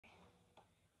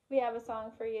We have a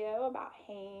song for you about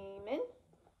Haman.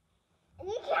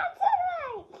 You can't say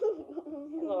right. It's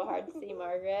a little hard to see,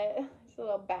 Margaret. It's a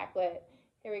little backlit.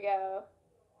 Here we go.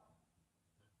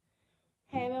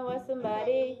 Haman was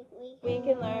somebody we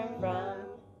can learn from.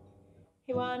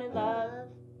 He wanted love,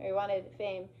 or he wanted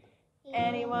fame,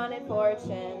 and he wanted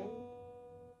fortune.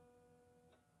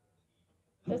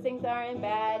 Those things aren't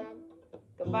bad.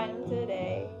 Go find them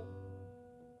today.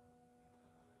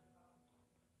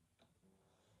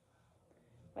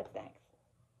 What's next?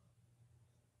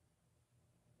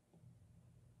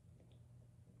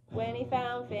 When he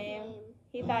found fame,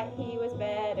 he thought he was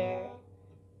better.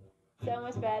 So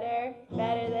much better,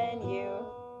 better than you.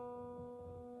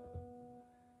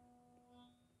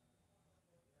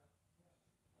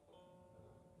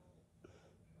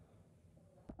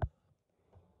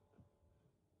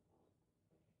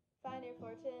 Find your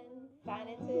fortune, find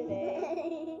it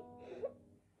today.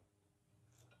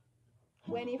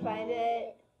 When you find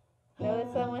it, know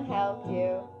that someone helped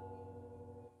you.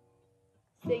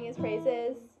 Sing his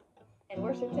praises and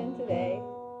worship him today.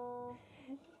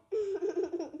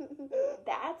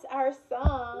 That's our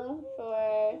song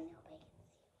for...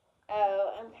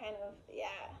 Oh, I'm kind of... Yeah.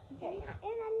 Okay.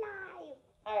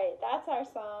 Alright, that's our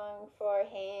song for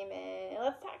Haman. And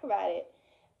let's talk about it.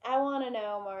 I want to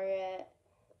know, Margaret,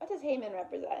 what does Haman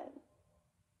represent?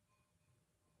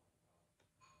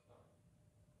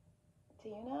 Do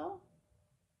you know?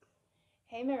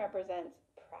 Haman represents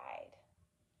pride.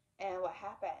 And what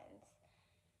happens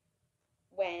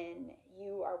when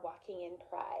you are walking in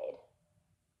pride?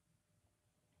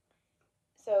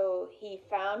 So he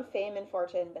found fame and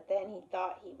fortune, but then he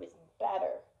thought he was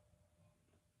better.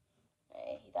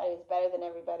 Right? He thought he was better than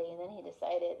everybody, and then he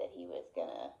decided that he was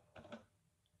gonna,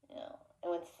 and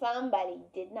when somebody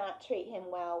did not treat him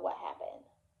well, what happened?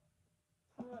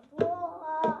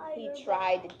 He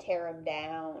tried to tear him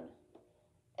down.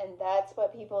 And that's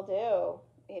what people do,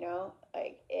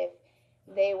 like if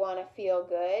they want to feel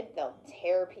good, they'll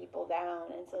tear people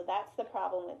down. And so that's the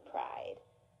problem with pride.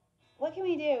 What can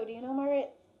we do? Do you know,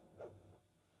 Margaret?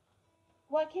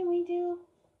 What can we do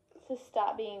to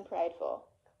stop being prideful?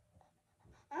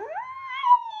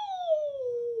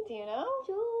 Do you know?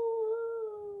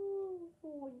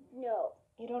 No.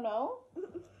 You don't know?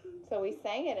 So we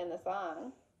sang it in the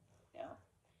song.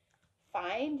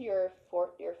 Find your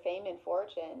fame and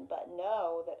fortune, but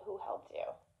know that who helped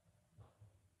you.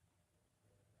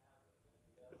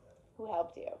 Who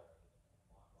helped you?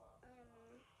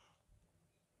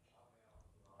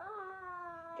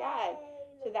 God.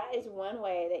 So that is one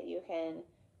way that you can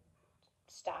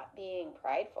stop being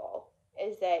prideful,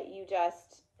 is that you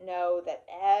just know that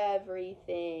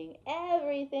everything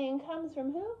comes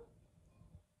from who?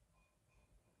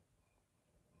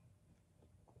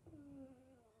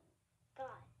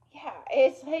 God. Yeah,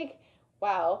 it's like,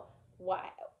 wow, why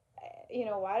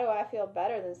do I feel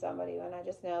better than somebody when I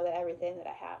just know that everything that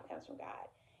I have comes from God?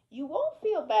 You won't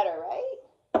feel better, right?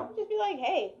 You'll just be like,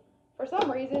 hey, for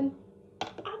some reason, I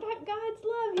got God's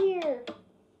love here.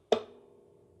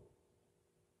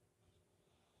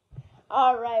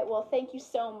 All right, well, thank you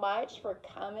so much for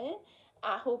coming.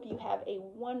 I hope you have a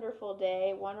wonderful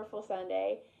day, wonderful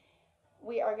Sunday.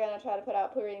 We are going to try to put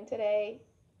out Purim today.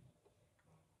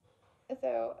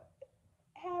 So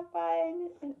have fun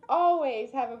and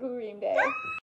always have a Purim day.